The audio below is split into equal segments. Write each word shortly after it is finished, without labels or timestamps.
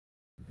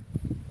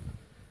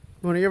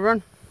Morning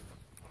everyone,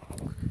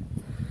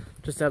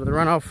 just out of the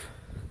runoff.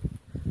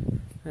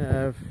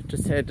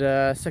 Just had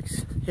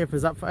 6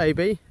 heifers up for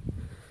AB.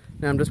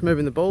 Now I'm just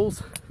moving the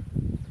bulls.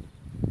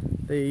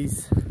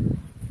 These,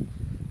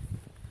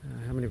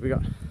 how many have we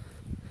got?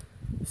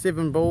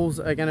 7 bulls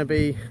are going to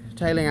be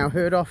tailing our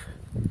herd off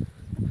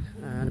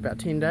in about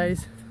 10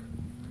 days.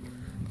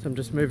 So I'm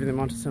just moving them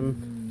onto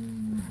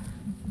some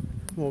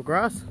more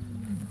grass.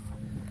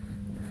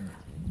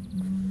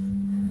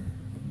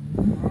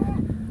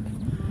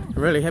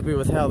 I'm really happy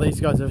with how these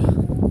guys have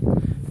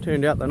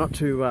turned out. They're not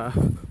too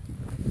wild.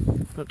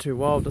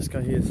 This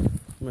guy here is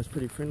almost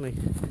pretty friendly.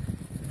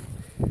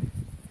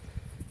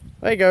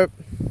 There you go.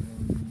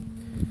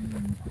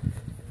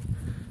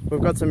 We've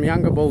got some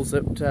younger bulls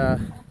that are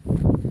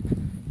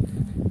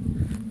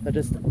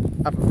just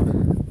up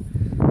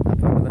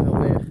over the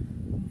hill there,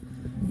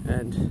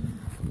 and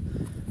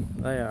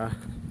they are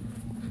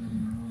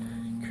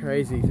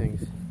crazy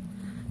things.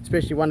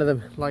 Especially one of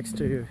them likes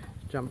to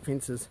jump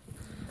fences.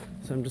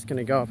 So I'm just going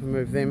to go up and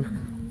move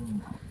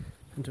them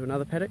into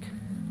another paddock.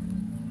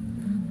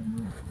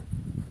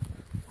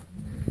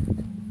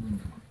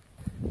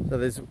 So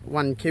there's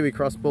one Kiwi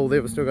cross bull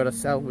there we've still got to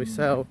sell. We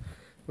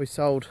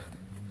sold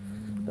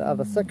the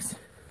other 6.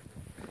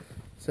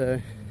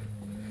 So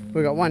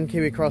we've got one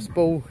Kiwi cross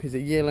bull. He's a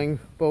yearling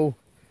bull.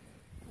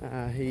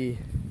 He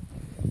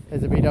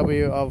has a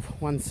BW of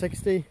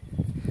 160.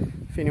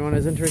 If anyone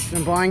is interested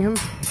in buying him,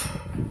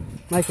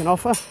 make an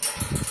offer.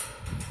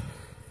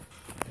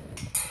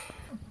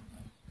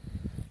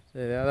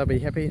 So they'll be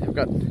happy. They've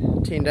got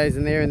 10 days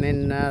in there, and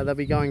then they'll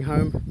be going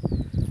home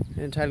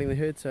and tailing the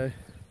herd. So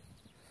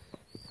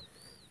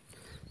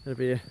it'll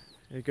be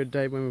a good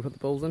day when we put the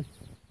bulls in.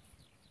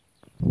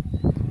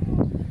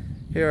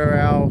 Here are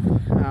our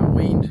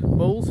weaned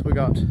bulls. We've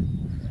got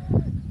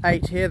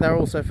 8 here. They're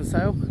also for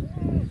sale.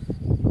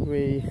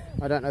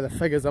 I don't know the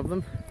figures of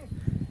them.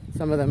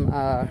 Some of them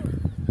are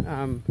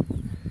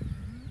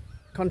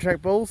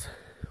contract bulls,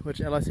 which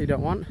LIC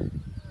don't want.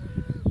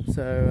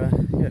 So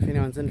yeah, if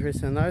anyone's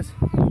interested in those,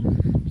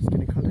 just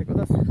get in contact with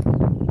us.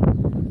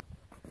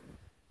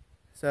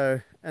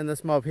 So in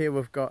this mob here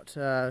we've got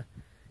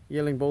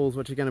yearling bulls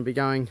which are going to be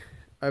going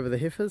over the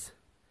heifers,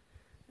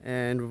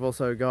 and we've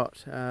also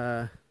got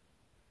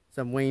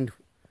some weaned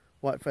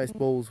white-faced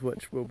bulls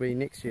which will be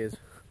next year's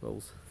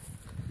bulls.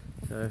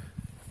 So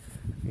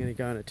I'm going to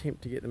go and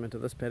attempt to get them into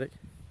this paddock.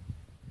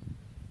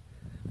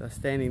 They're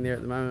standing there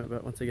at the moment,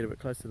 but once they get a bit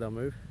closer they'll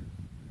move.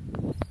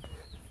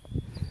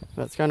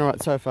 But it's going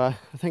alright so far.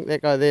 I think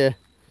that guy there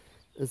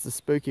is the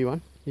spooky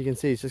one. You can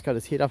see he's just got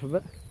his head up a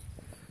bit.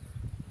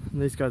 And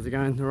these guys are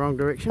going the wrong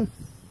direction.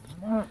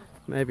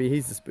 Maybe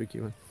he's the spooky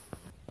one.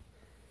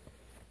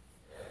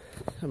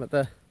 I'm at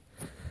the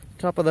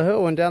top of the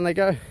hill and down they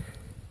go.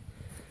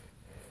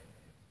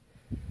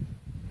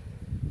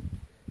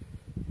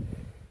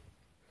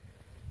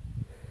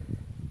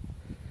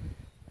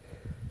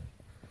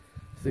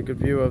 This is a good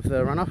view of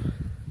the runoff.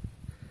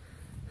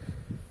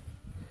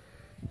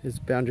 There's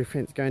a boundary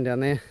fence going down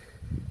there,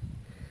 and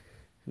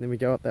then we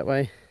go up that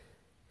way.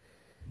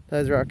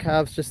 Those are our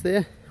calves just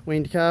there,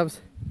 weaned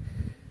calves.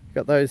 We've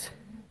got those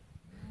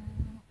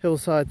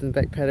hillsides and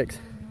back paddocks.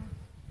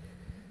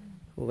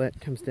 All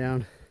that comes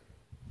down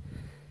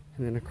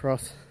and then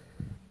across,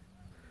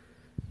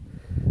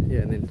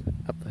 yeah, and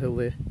then up the hill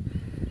there,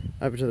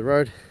 over to the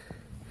road,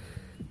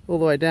 all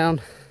the way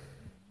down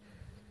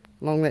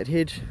along that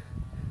hedge,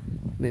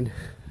 and then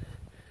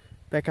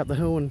back up the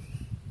hill and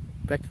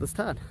back to the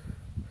start.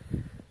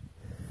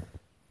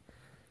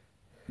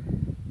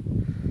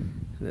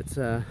 That's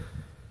Mount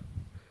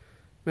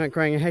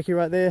Karangahape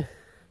right there,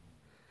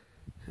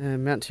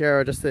 and Mount Te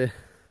Aroha just there.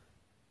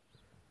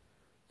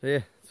 So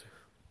yeah, it's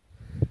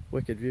a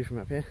wicked view from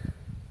up here.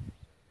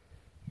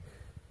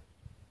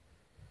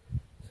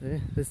 So yeah,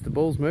 there's the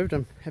bulls moved.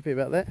 I'm happy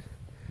about that.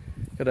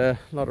 Got a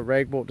lot of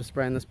ragwort to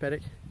spray in this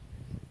paddock.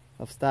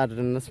 I've started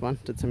in this one,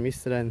 did some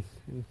yesterday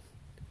and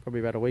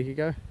probably about a week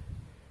ago.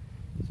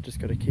 So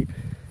just got to keep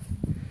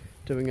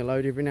doing a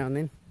load every now and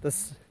then.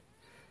 This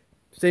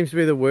seems to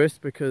be the worst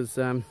because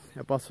our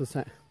boss was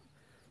saying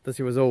this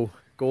year was all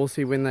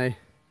gorsey when they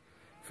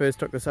first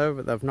took this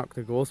over, but they've knocked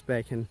the gorse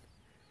back, and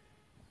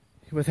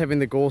with having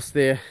the gorse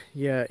there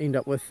you end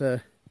up with you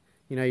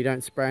know, you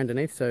don't spray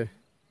underneath, so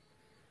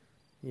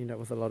you end up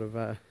with a lot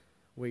of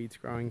weeds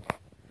growing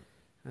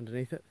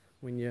underneath it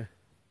when you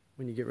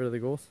get rid of the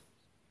gorse.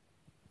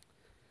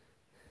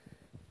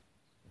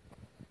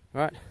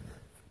 Alright,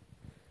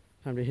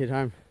 time to head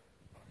home.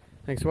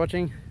 Thanks for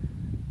watching,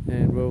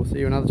 and we'll see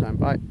you another time.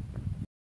 Bye.